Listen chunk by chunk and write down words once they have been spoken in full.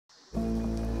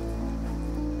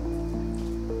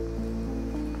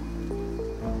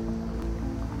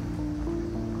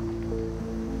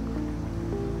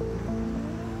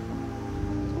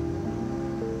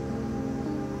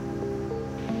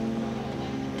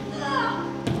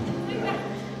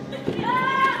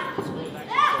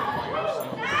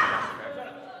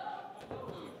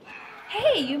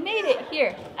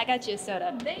I got you a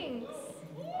soda. Thanks.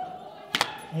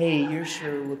 Hey, you're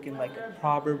sure looking like a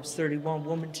Proverbs 31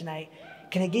 woman tonight.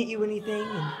 Can I get you anything?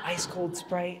 An ice cold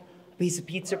Sprite? A piece of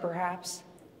pizza, perhaps?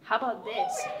 How about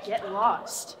this? Get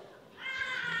lost.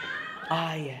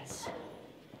 Ah, yes.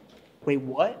 Wait,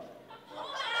 what?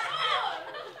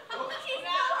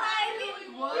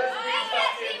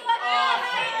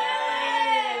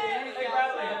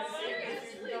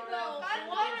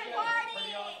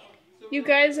 You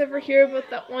guys ever hear about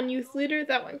that one youth leader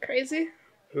that went crazy?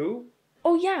 Who?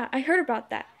 Oh yeah, I heard about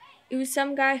that. It was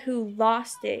some guy who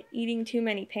lost it eating too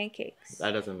many pancakes.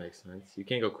 That doesn't make sense. You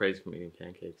can't go crazy from eating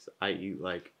pancakes. I eat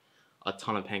like a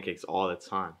ton of pancakes all the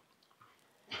time.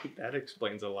 That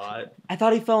explains a lot. I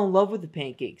thought he fell in love with the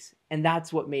pancakes, and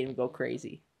that's what made him go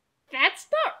crazy. That's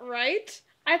not right.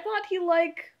 I thought he,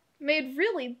 made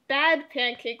really bad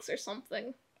pancakes or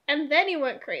something. And then he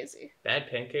went crazy. Bad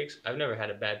pancakes? I've never had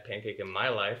a bad pancake in my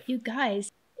life. You guys,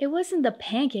 it wasn't the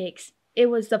pancakes. It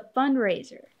was the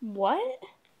fundraiser. What?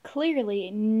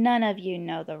 Clearly, none of you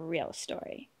know the real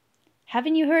story.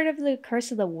 Haven't you heard of the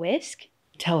curse of the whisk?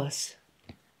 Tell us,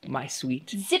 my sweet.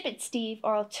 Zip it, Steve,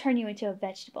 or I'll turn you into a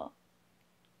vegetable.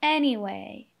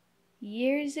 Anyway,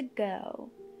 years ago,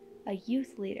 a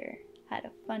youth leader had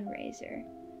a fundraiser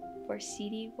for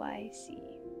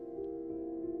CDYC.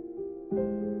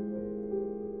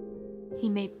 He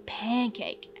made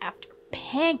pancake after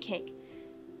pancake,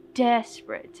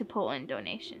 desperate to pull in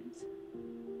donations.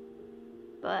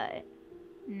 But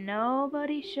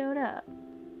nobody showed up,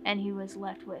 and he was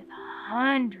left with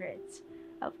hundreds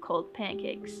of cold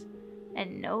pancakes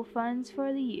and no funds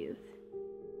for the youth.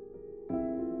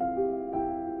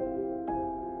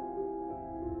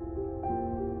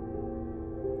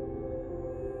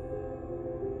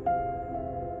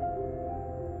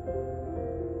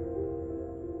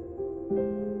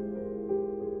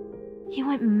 He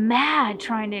went mad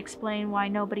trying to explain why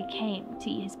nobody came to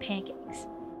eat his pancakes.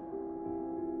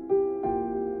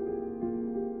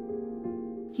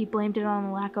 He blamed it on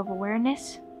the lack of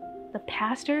awareness, the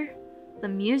pastor, the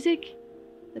music,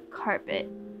 the carpet.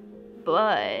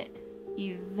 But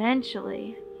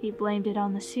eventually, he blamed it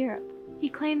on the syrup. He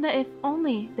claimed that if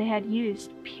only they had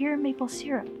used pure maple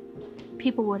syrup,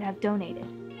 people would have donated.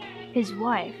 His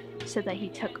wife said that he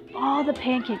took all the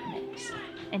pancake mix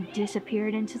and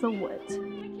disappeared into the woods,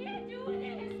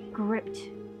 gripped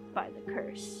by the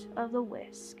curse of the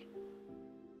whisk.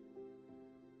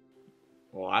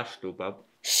 Well, that's stupid.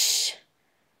 Shh!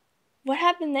 What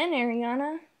happened then,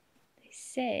 Ariana? They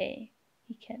say,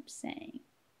 he kept saying,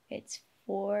 it's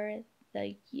for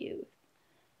the youth.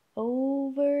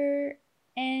 Over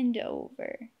and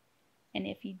over. And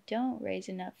if you don't raise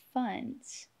enough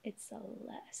funds, it's the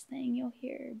last thing you'll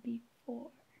hear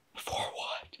before. Before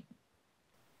what?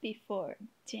 Before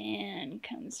Dan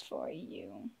comes for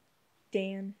you.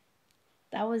 Dan.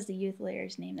 That was the youth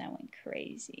leader's name that went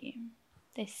crazy.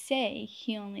 They say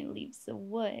he only leaves the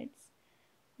woods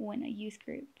when a youth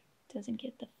group doesn't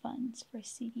get the funds for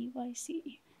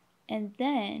CDYC. And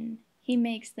then he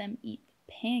makes them eat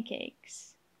the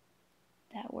pancakes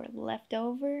that were left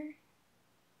over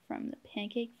from the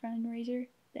pancake fundraiser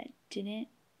that didn't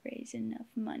raise enough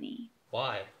money.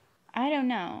 Why? I don't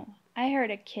know. I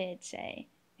heard a kid say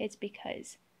it's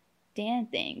because Dan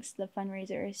thinks the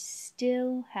fundraiser is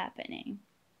still happening,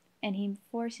 and he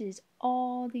forces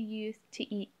all the youth to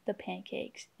eat the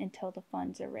pancakes until the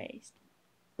funds are raised.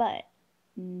 But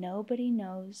nobody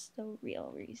knows the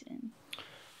real reason.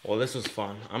 Well, this was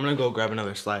fun. I'm gonna go grab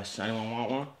another slice. Anyone want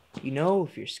one? You know,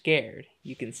 if you're scared,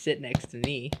 you can sit next to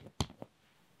me.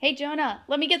 Hey, Jonah,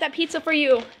 let me get that pizza for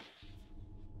you.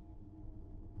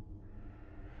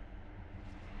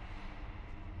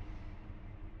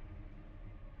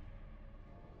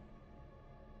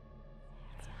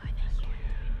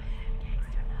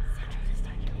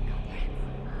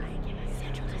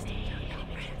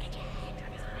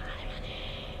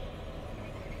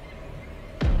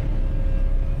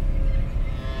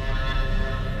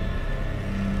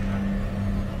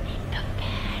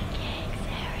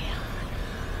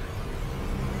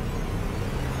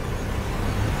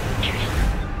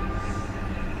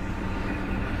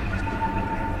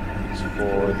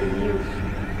 For the youth.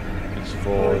 It's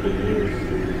for the youth.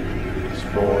 It's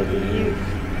for the youth.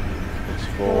 It's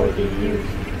for the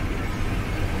youth.